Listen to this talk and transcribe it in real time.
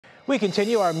We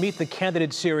continue our Meet the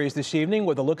Candidate series this evening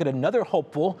with a look at another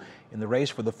hopeful in the race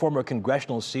for the former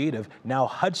congressional seat of now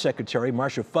HUD Secretary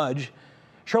Marcia Fudge.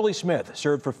 Shirley Smith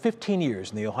served for 15 years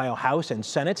in the Ohio House and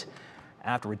Senate.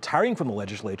 After retiring from the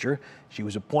legislature, she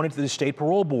was appointed to the state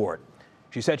parole board.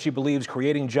 She said she believes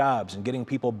creating jobs and getting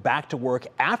people back to work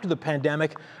after the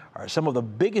pandemic are some of the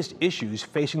biggest issues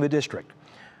facing the district.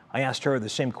 I asked her the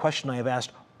same question I have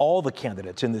asked all the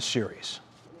candidates in this series.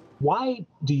 Why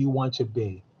do you want to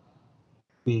be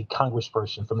the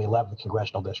congressperson from the 11th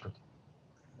Congressional District?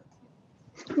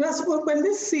 Russ, well, when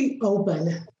this seat opened,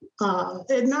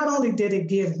 it not only did it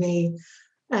give me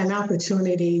an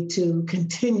opportunity to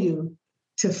continue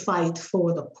to fight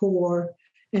for the poor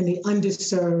and the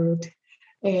underserved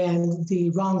and the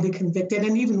wrongly convicted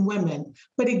and even women,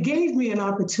 but it gave me an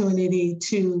opportunity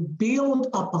to build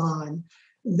upon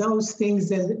those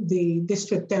things in the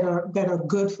district that are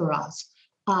good for us.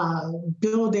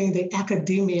 Building the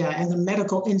academia and the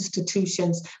medical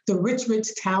institutions, the rich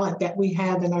talent that we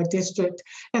have in our district.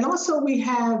 And also we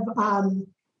have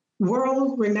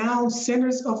world-renowned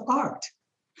centers of art.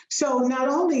 So not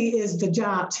only is the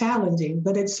job challenging,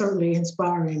 but it's certainly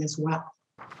inspiring as well.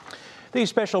 The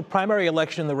special primary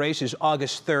election in the race is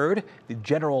August 3rd. The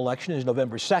general election is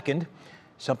November 2nd.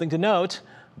 Something to note,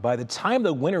 by the time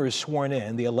the winner is sworn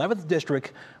in, the 11th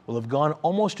district will have gone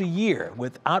almost a year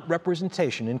without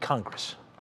representation in Congress.